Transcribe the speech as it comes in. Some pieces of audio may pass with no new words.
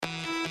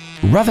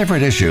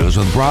Rutherford Issues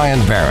with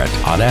Brian Barrett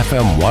on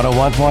FM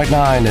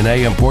 101.9 and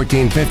AM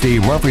 1450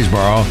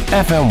 Murfreesboro,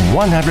 FM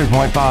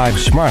 100.5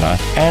 Smyrna,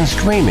 and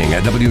streaming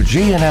at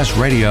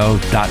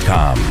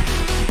WGNSradio.com.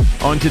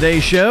 On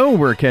today's show,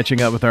 we're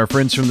catching up with our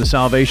friends from the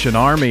Salvation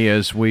Army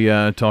as we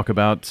talk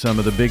about some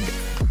of the big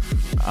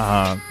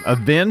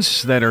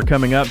events that are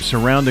coming up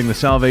surrounding the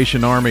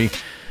Salvation Army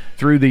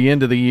through the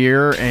end of the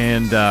year.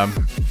 And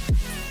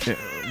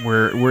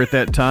we're at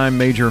that time,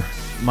 Major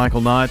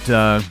Michael Knott,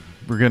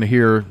 we're going to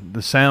hear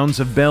the sounds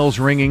of bells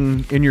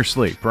ringing in your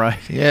sleep, right?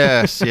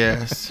 Yes,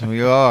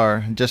 we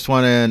are. Just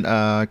want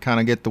to kind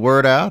of get the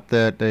word out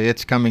that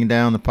it's coming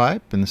down the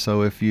pipe. And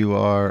so if you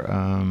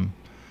are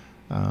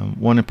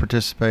want to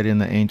participate in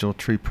the Angel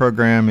Tree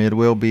program, it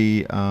will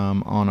be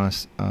on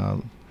a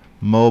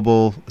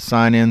mobile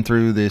sign-in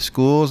through the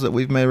schools that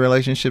we've made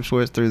relationships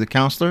with through the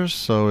counselors.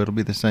 So it'll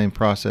be the same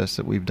process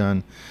that we've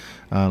done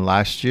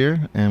last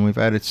year. And we've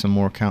added some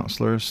more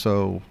counselors,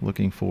 so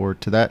looking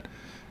forward to that.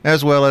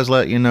 As well as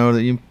let you know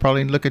that you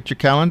probably look at your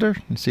calendar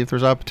and see if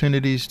there's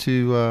opportunities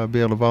to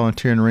be able to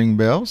volunteer and ring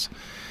bells.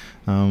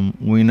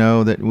 We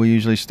know that we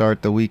usually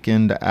start the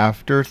weekend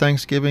after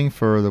Thanksgiving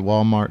for the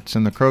Walmarts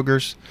and the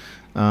Krogers,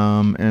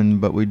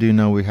 but we do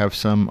know we have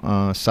some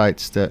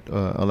sites that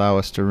allow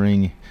us to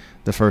ring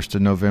the 1st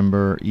of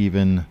November,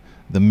 even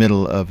the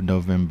middle of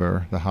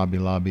November, the Hobby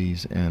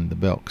Lobbies and the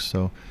Belks.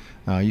 So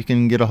you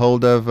can get a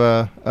hold of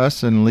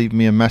us and leave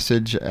me a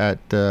message at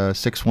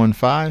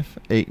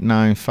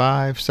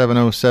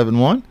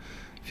 615-895-7071.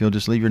 If you'll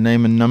just leave your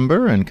name and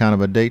number and kind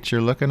of a date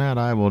you're looking at,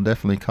 I will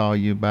definitely call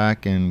you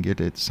back and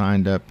get it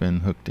signed up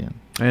and hooked in.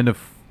 And, of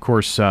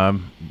course,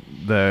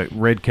 the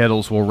Red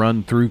Kettles will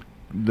run through,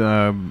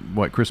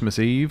 Christmas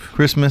Eve?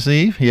 Christmas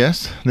Eve,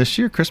 yes. This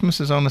year,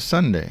 Christmas is on a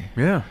Sunday.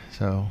 Yeah.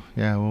 So,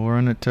 yeah, we'll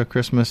run it to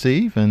Christmas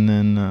Eve and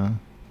then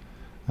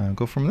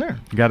go from there.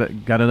 Got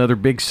another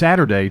big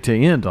Saturday to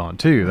end on,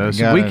 too.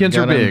 Those weekends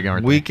are big,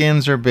 aren't they?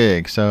 Weekends are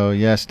big. So,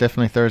 yes,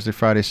 definitely Thursday,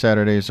 Friday,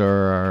 Saturdays are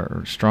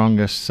our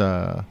strongest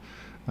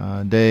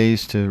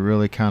days to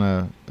really kind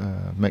of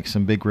make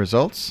some big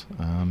results.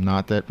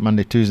 Not that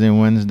Monday, Tuesday, and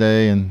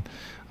Wednesday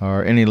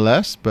are any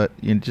less, but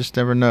you just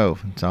never know.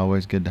 It's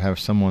always good to have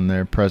someone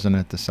there present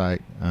at the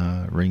site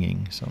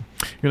ringing. So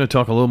you're going to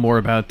talk a little more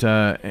about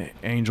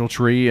Angel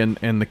Tree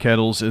and the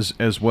Kettles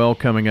as well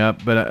coming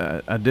up,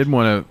 but I did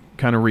want to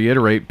kind of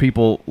reiterate,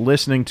 people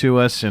listening to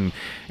us and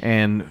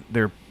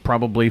they're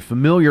probably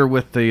familiar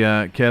with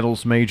the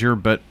Kettles, Major,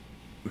 but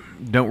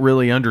don't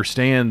really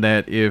understand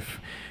that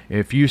if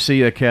you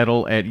see a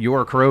kettle at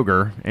your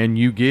Kroger and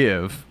you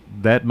give,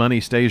 that money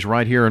stays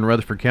right here in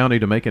Rutherford County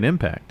to make an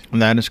impact.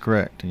 That is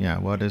correct. Yeah,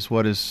 what is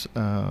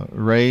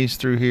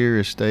raised through here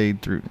is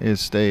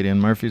stayed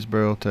in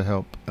Murfreesboro to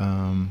help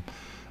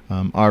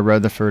our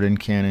Rutherford and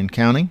Cannon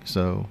County.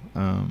 So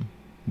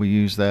we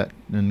use that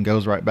and it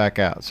goes right back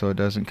out. So it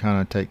doesn't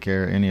kind of take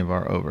care of any of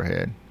our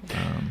overhead.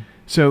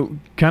 So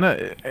kind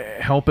of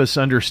help us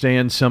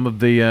understand some of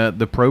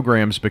the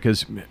programs,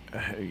 because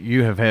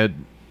you have had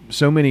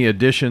so many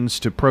additions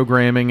to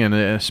programming, and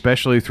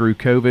especially through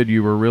COVID,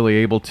 you were really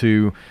able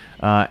to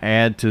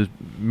add to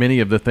many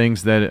of the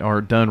things that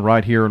are done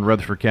right here in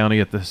Rutherford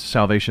County at the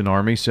Salvation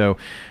Army. So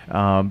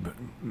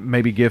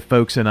maybe give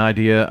folks an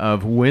idea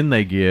of when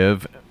they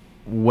give,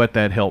 what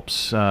that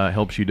helps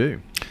you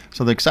do.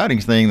 So the exciting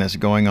thing that's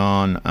going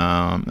on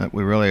that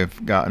we really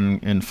have gotten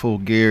in full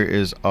gear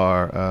is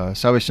our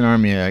Salvation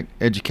Army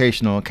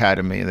Educational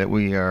Academy that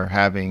we are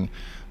having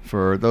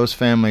for those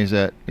families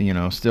that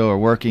still are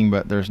working,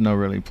 but there's no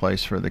really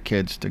place for the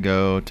kids to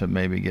go to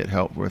maybe get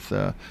help with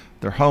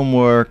their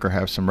homework or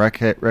have some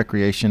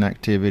recreation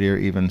activity or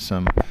even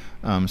some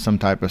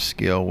type of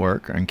skill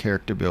work and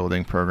character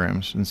building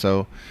programs. And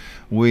so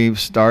we've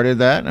started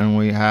that, and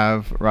we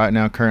have right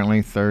now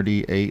currently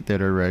 38 that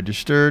are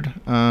registered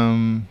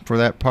for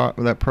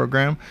that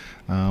program.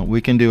 We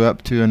can do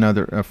up to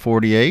another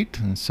 48,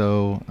 and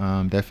so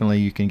definitely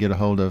you can get a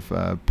hold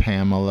of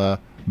Pamela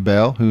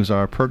Bell, who's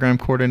our program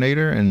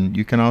coordinator, and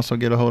you can also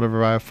get a hold of her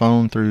via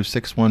phone through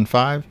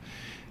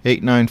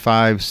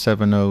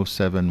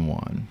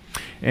 615-895-7071.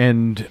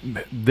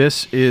 And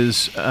this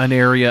is an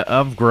area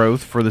of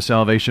growth for the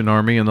Salvation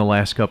Army in the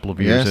last couple of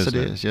years, isn't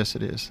it? Yes,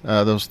 it is.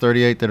 Those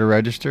 38 that are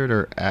registered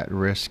are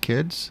at-risk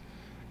kids,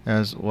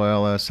 as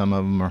well as some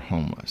of them are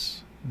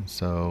homeless,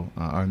 so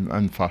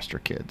and foster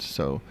kids.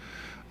 So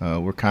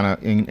we're kind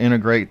of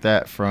integrate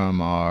that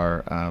from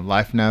our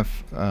LifeNav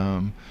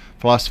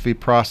philosophy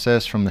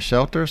process from the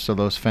shelter, so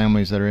those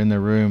families that are in their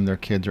room, their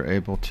kids are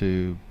able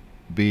to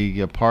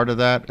be a part of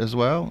that as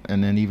well.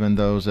 And then even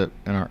those that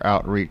in our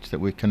outreach that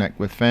we connect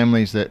with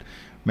families that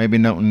maybe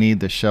don't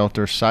need the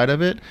shelter side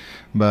of it,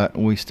 but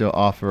we still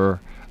offer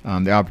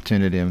the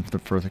opportunity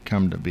for them to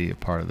come to be a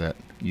part of that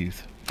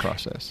youth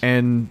process.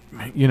 And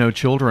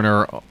children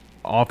are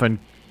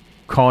often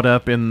caught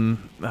up in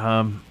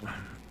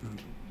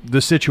the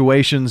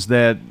situations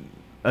that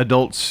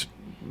adults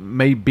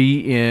may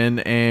be in,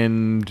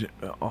 and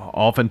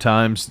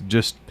oftentimes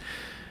just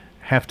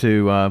have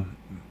to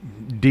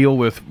deal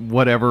with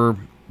whatever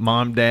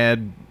mom,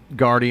 dad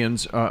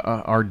guardians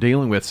are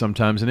dealing with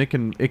sometimes, and it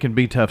can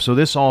be tough. So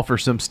this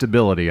offers some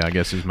stability, I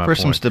guess, is my point.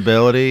 For some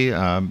stability,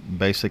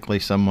 basically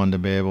someone to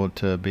be able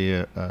to be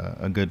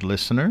a good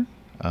listener,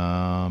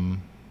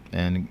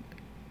 and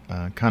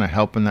kind of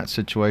help in that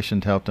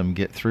situation to help them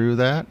get through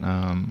that.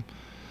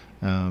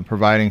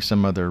 Providing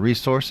some other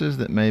resources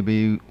that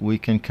maybe we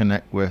can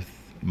connect with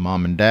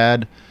mom and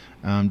dad,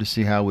 to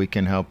see how we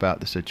can help out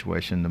the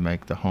situation to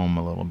make the home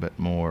a little bit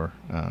more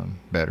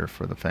better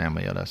for the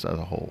family as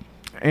a whole.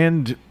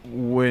 And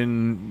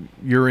when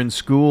you're in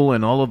school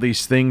and all of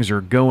these things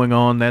are going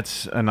on,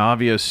 that's an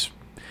obvious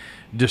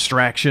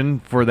distraction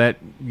for that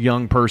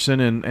young person,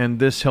 and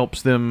this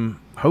helps them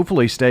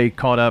hopefully stay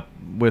caught up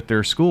with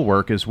their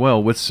schoolwork as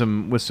well, with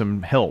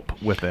some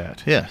help with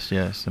that. Yes.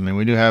 I mean,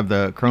 we do have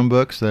the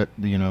Chromebooks that,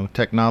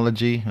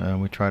 technology.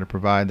 We try to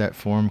provide that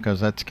for them because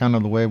that's kind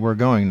of the way we're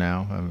going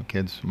now.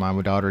 Kids, my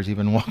daughter's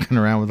even walking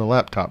around with a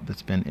laptop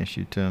that's been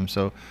issued to them.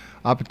 So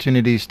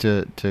opportunities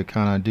to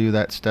kind of do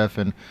that stuff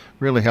and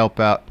really help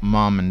out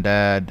mom and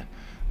dad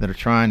that are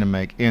trying to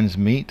make ends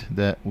meet,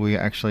 that we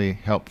actually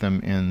help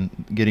them in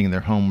getting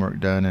their homework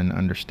done and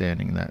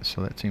understanding that.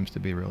 So that seems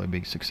to be really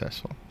big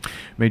successful.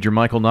 Major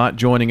Michael Knott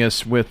joining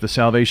us with the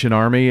Salvation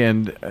Army.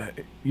 And,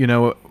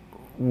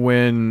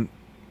 when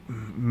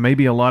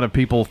maybe a lot of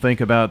people think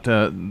about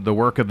the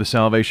work of the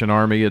Salvation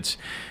Army, it's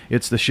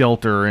the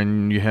shelter,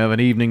 and you have an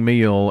evening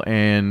meal,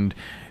 and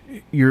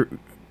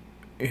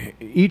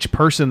each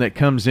person that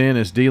comes in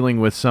is dealing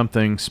with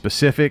something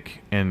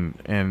specific,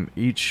 and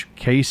each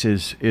case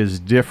is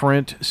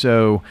different.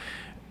 So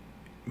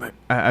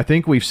I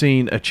think we've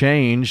seen a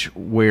change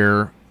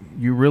where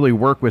you really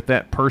work with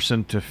that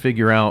person to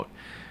figure out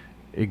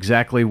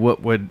exactly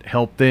what would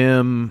help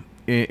them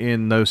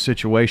in those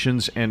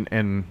situations,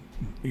 and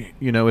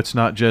it's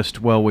not just,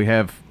 well, we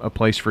have a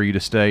place for you to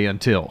stay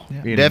until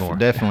anymore.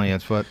 Definitely,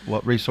 it's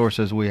what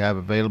resources we have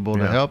available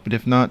to help. But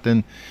if not,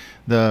 then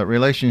the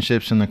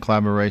relationships and the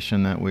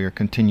collaboration that we are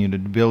continuing to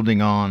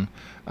building on,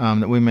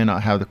 that we may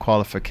not have the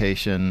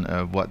qualification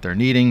of what they're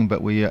needing,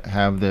 but we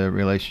have the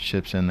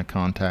relationships and the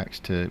contacts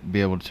to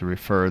be able to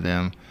refer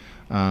them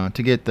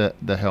to get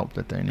the help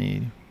that they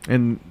need.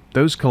 And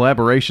those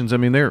collaborations, I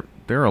mean, there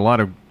are a lot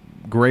of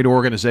great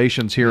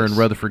organizations here in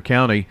Rutherford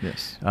County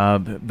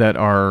that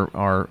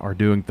are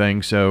doing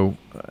things. So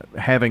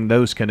having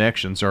those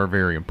connections are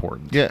very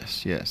important.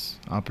 Yes.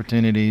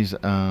 Opportunities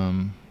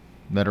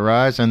that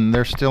arise, and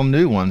there's still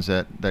new ones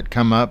that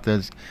come up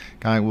that's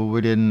kind of, well,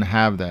 we didn't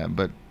have that.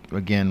 But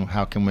again,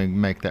 how can we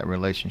make that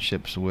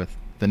relationships with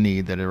the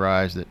need that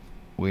arise that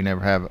we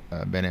never have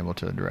been able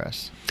to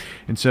address?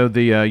 And so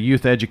the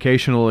Youth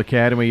Educational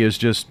Academy is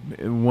just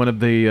one of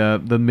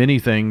the many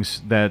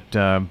things that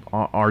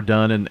are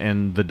done,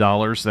 and the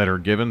dollars that are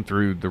given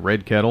through the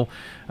Red Kettle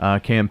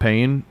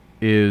campaign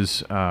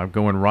is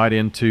going right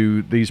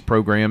into these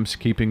programs,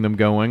 keeping them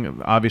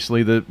going.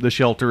 Obviously, the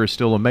shelter is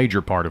still a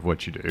major part of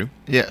what you do.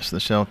 Yes,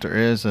 the shelter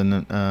is,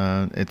 and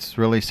it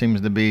really seems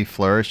to be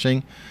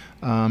flourishing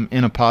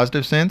in a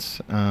positive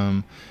sense.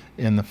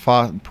 In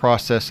the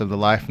process of the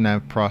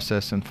LifeNav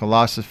process and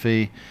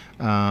philosophy,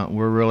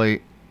 we're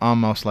really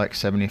almost like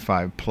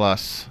 75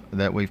 plus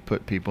that we've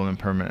put people in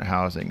permanent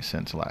housing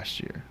since last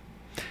year.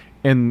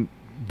 And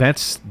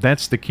that's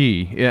the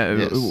key. Yeah,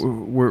 yes.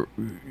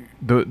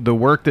 The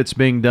work that's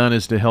being done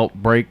is to help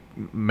break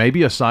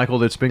maybe a cycle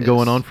that's been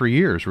going on for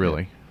years,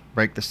 really.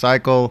 Break the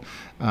cycle,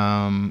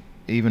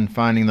 even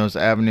finding those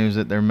avenues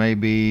that they're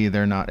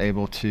not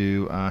able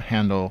to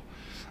handle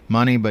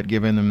money, but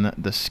giving them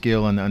the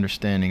skill and the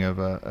understanding of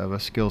a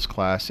skills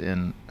class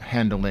in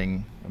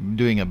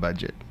doing a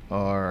budget,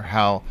 or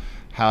how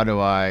do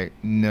I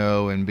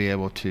know and be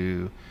able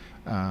to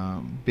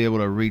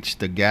reach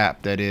the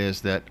gap that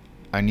is that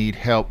I need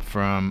help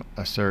from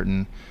a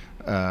certain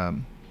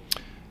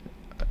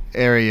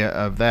area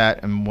of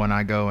that, and when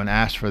I go and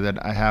ask for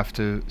that, I have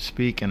to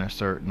speak in a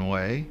certain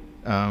way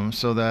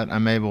so that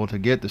I'm able to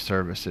get the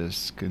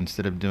services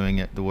instead of doing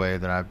it the way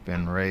that I've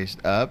been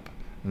raised up.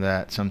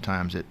 That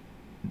sometimes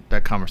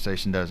that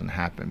conversation doesn't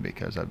happen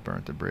because I've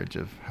burnt the bridge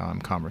of how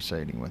I'm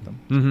conversating with them.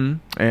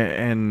 Mm-hmm.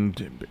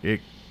 And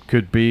it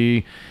could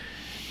be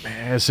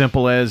as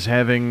simple as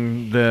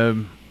having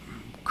the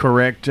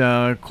correct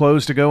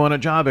clothes to go on a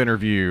job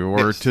interview,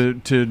 or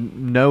to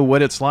know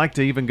what it's like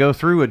to even go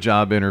through a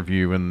job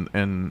interview,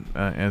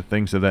 and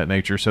things of that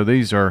nature. So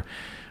these are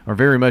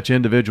very much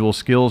individual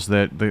skills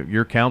that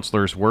your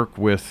counselors work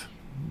with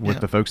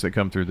the folks that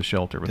come through the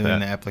shelter with doing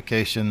that. The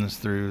applications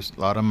through,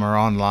 a lot of them are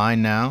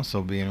online now,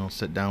 so being able to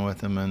sit down with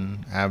them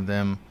and have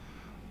them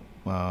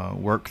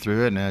work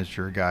through it, and as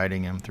you're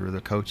guiding them through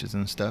the coaches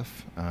and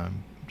stuff,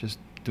 just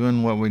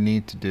doing what we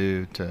need to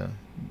do to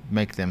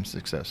make them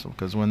successful,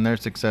 because when they're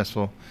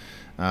successful,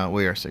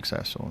 we are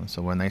successful, and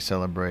so when they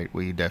celebrate,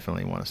 we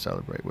definitely want to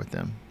celebrate with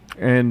them.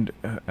 And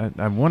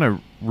I want to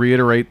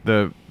reiterate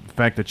the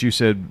fact that you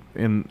said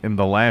in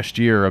the last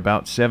year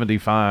about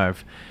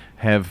 75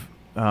 have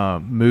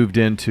moved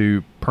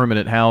into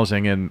permanent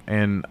housing,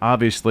 and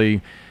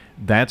obviously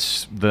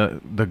that's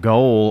the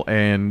goal,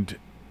 and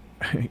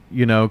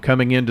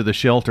coming into the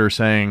shelter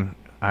saying,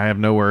 I have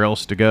nowhere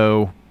else to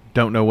go,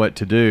 don't know what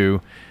to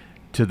do,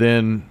 to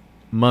then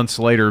months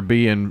later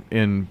be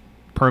in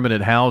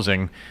permanent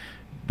housing,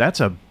 that's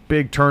a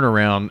big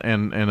turnaround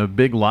and a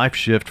big life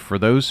shift for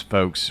those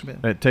folks.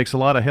 It takes a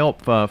lot of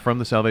help from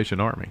the Salvation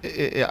Army.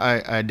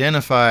 I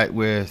identify it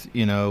with,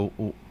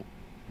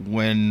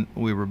 when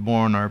we were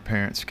born, our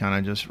parents kind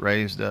of just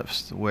raised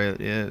us the way it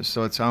is.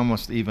 So it's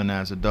almost even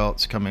as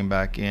adults coming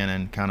back in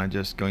and kind of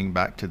just going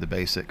back to the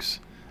basics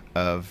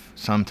of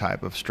some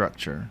type of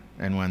structure,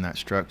 and when that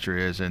structure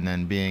is, and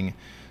then being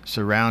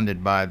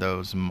surrounded by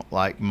those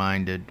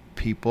like-minded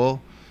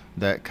people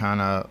that kind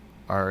of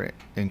are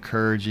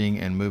encouraging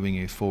and moving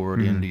you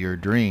forward into your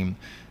dream,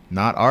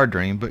 not our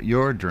dream, but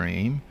your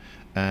dream,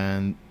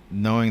 and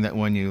knowing that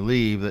when you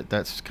leave,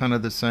 that's kind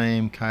of the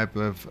same type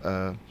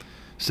of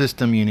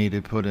system you need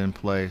to put in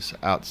place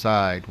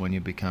outside when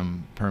you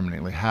become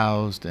permanently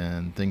housed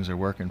and things are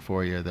working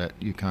for you, that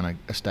you kind of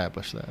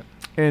establish that.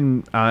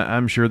 And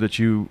I'm sure that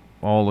you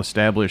all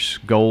establish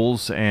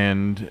goals,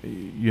 and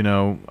we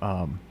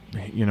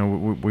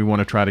want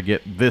to try to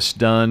get this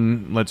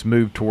done. Let's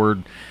move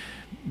toward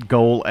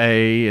goal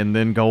A and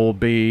then goal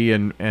B,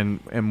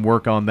 and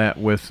work on that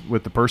with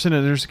the person.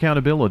 And there's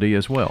accountability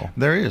as well.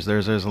 There is.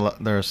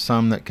 There's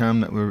some that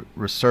come that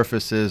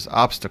resurfaces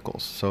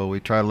obstacles. So we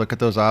try to look at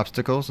those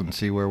obstacles and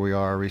see where we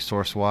are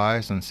resource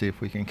wise, and see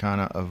if we can kind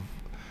of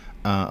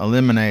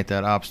eliminate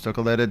that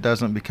obstacle, that it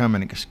doesn't become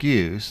an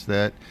excuse,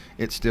 that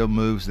it still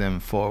moves them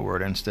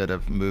forward instead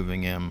of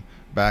moving them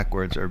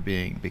backwards or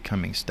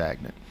becoming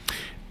stagnant.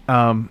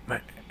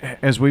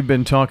 As we've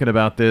been talking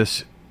about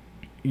this,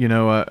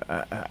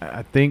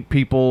 I think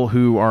people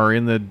who are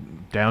in the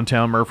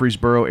downtown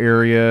Murfreesboro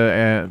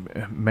area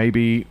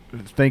maybe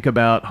think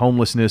about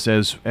homelessness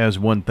as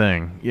one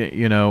thing,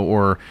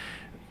 or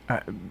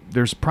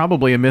there's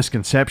probably a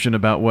misconception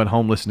about what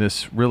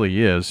homelessness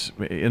really is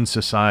in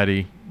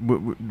society.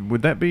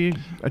 Would that be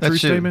a true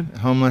statement?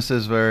 Homeless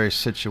is very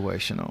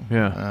situational.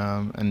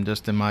 Yeah. And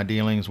just in my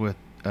dealings with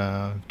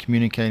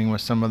communicating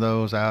with some of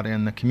those out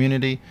in the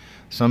community,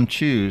 some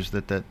choose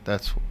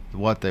that's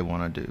what they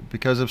want to do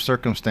because of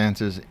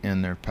circumstances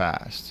in their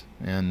past,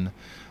 and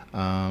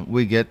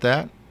we get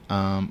that,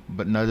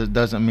 but no, that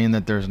doesn't mean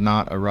that there's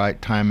not a right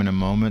time and a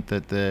moment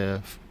that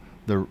the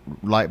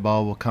light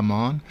bulb will come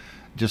on.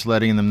 Just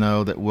letting them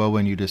know that, well,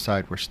 when you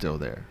decide, we're still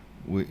there.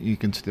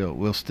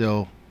 We'll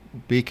still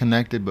be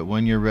connected, but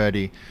when you're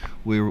ready,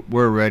 we're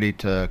ready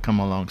to come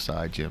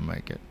alongside you and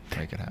make it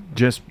happen.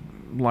 Just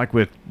like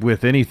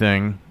with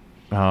anything,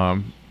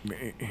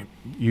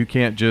 you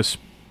can't just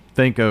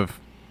think of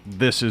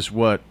this is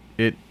what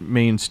it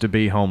means to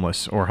be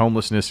homeless, or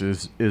homelessness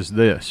is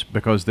this,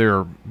 because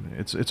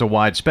it's a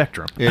wide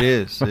spectrum. It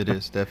is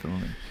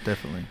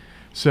definitely.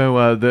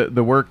 So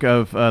the work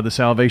of the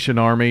Salvation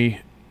Army,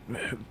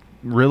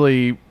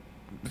 really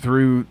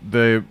through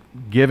the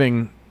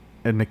giving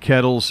and the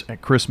kettles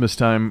at Christmas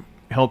time,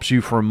 helps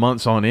you for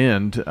months on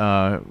end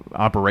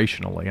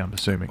operationally, I'm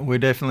assuming. We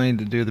definitely need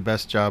to do the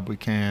best job we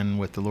can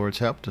with the Lord's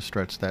help to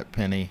stretch that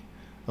penny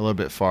a little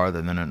bit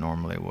farther than it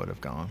normally would have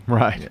gone.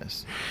 Right.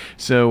 Yes.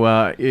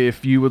 So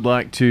if you would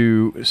like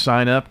to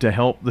sign up to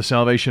help the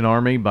Salvation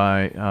Army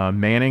by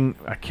manning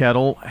a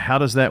kettle, how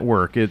does that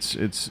work? It's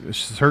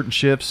certain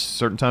shifts,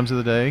 certain times of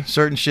the day?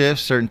 Certain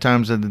shifts, certain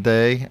times of the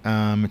day.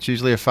 It's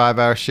usually a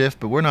 5-hour shift,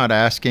 but we're not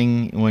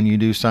asking when you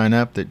do sign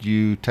up that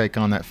you take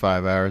on that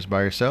 5 hours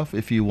by yourself.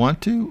 If you want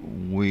to,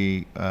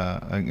 we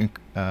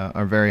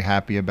are very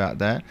happy about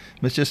that.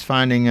 It's just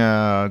finding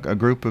a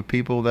group of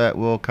people that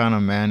will kind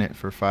of man it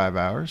for 5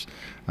 hours.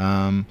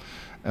 A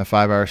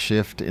 5-hour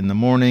shift in the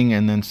morning,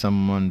 and then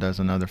someone does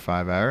another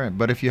 5-hour.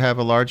 But if you have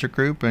a larger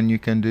group and you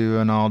can do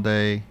an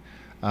all-day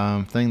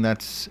thing,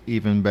 that's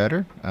even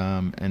better.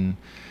 And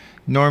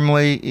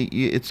normally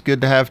it's good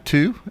to have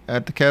 2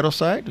 at the kettle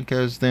site,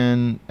 because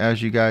then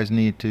as you guys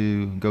need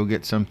to go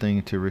get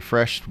something to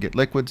refresh, get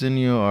liquids in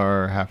you,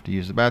 or have to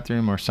use the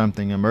bathroom, or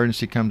something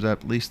emergency comes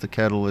up, at least the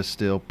kettle is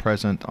still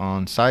present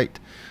on site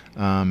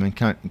and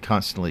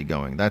constantly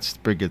going. That's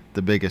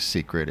the biggest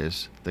secret,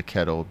 is the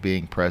kettle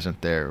being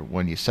present there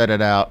when you set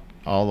it out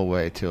all the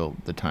way till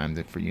the time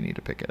that you need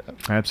to pick it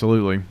up.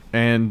 Absolutely.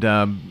 And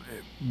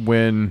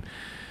when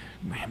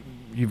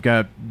you've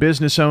got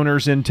business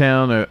owners in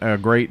town, a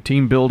great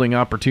team building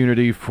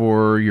opportunity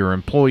for your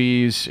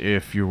employees.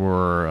 If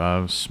you're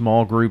a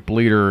small group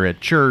leader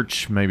at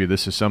church, maybe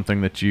this is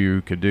something that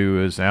you could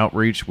do as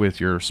outreach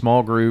with your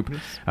small group.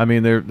 Yes. I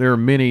mean, there are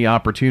many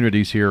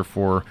opportunities here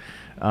for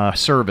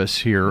service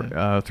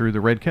here through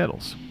the Red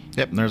Kettles.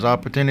 Yep, and there's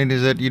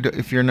opportunities that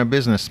if you're in a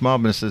business, small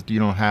business, you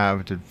don't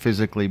have to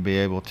physically be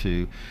able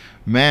to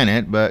man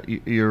it, but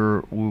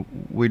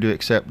we do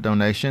accept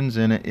donations,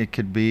 and it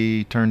could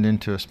be turned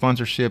into a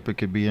sponsorship. It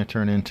could be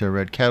turned into a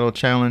Red Kettle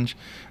Challenge.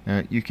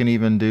 You can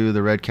even do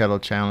the Red Kettle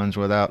Challenge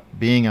without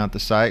being at the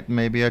site,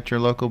 maybe at your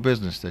local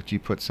business, that you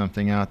put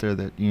something out there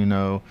that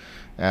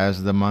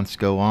as the months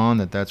go on,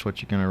 that's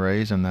what you're going to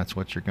raise, and that's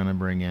what you're going to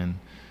bring in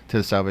to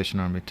the Salvation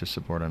Army to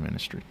support our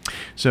ministry.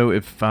 So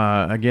if,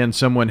 again,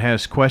 someone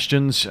has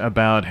questions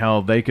about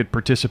how they could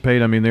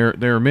participate, I mean,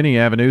 there are many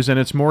avenues, and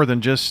it's more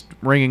than just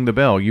ringing the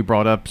bell. You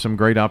brought up some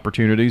great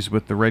opportunities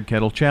with the Red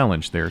Kettle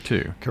Challenge there,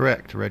 too.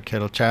 Correct. Red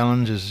Kettle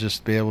Challenge is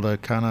just be able to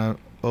kind of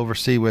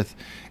oversee with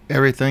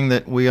everything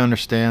that we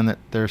understand that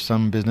there's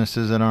some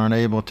businesses that aren't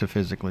able to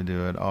physically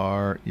do it,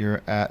 or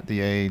you're at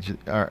the age,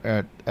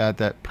 or at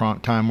that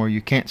prompt time where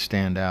you can't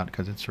stand out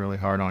because it's really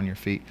hard on your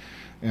feet.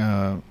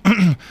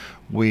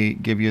 We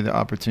give you the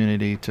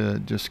opportunity to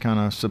just kind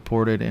of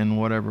support it in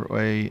whatever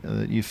way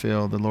that you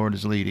feel the Lord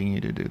is leading you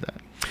to do that.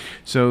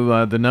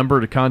 So the number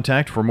to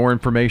contact for more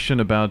information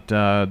about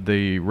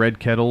the Red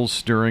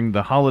Kettles during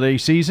the holiday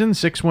season,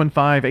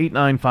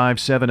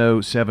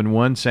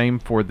 615-895-7071. Same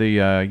for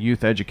the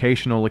Youth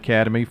Educational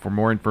Academy for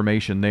more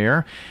information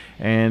there.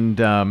 And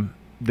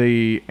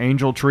the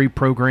Angel Tree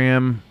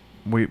program,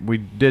 we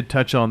did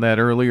touch on that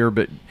earlier,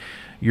 but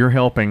you're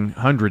helping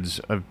hundreds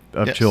of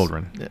Yes.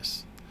 children.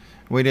 Yes.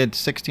 We did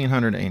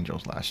 1,600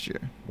 angels last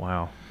year.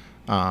 Wow.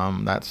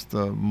 That's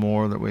the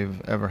more that we've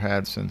ever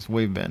had since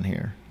we've been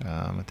here.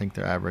 I think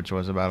their average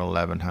was about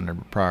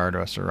 1,100 prior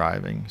to us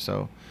arriving.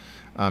 So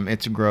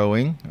it's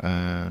growing,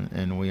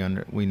 and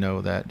we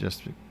know that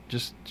just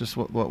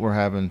what we're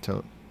having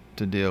to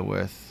deal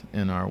with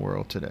in our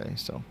world today.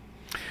 So.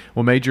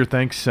 Well, Major,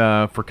 thanks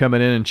for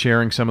coming in and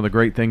sharing some of the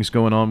great things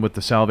going on with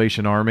the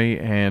Salvation Army.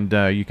 And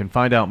you can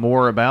find out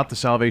more about the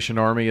Salvation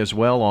Army as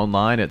well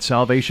online at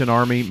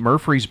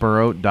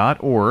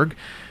salvationarmymurfreesboro.org.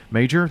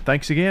 Major,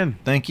 thanks again.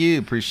 Thank you.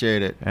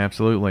 Appreciate it.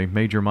 Absolutely.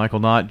 Major Michael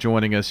Knott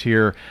joining us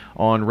here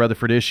on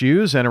Rutherford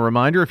Issues. And a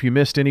reminder, if you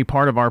missed any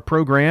part of our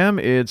program,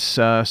 it's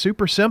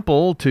super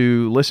simple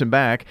to listen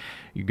back.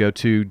 You go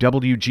to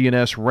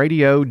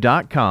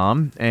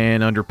WGNSradio.com,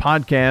 and under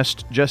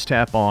podcast, just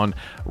tap on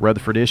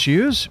Rutherford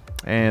Issues,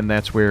 and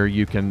that's where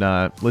you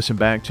can listen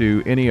back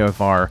to any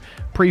of our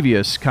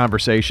previous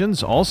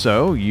conversations.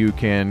 Also, you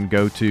can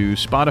go to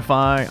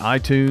Spotify,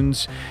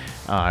 iTunes,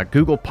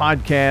 Google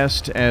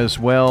Podcast, as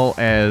well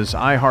as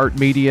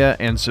iHeartMedia,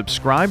 and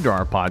subscribe to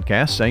our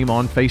podcast. Same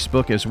on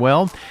Facebook as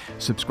well.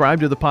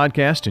 Subscribe to the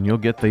podcast, and you'll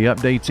get the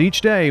updates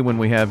each day when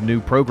we have new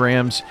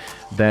programs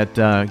that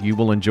you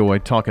will enjoy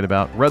talking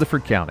about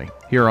Rutherford County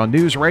here on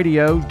News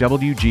Radio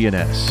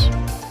WGNS.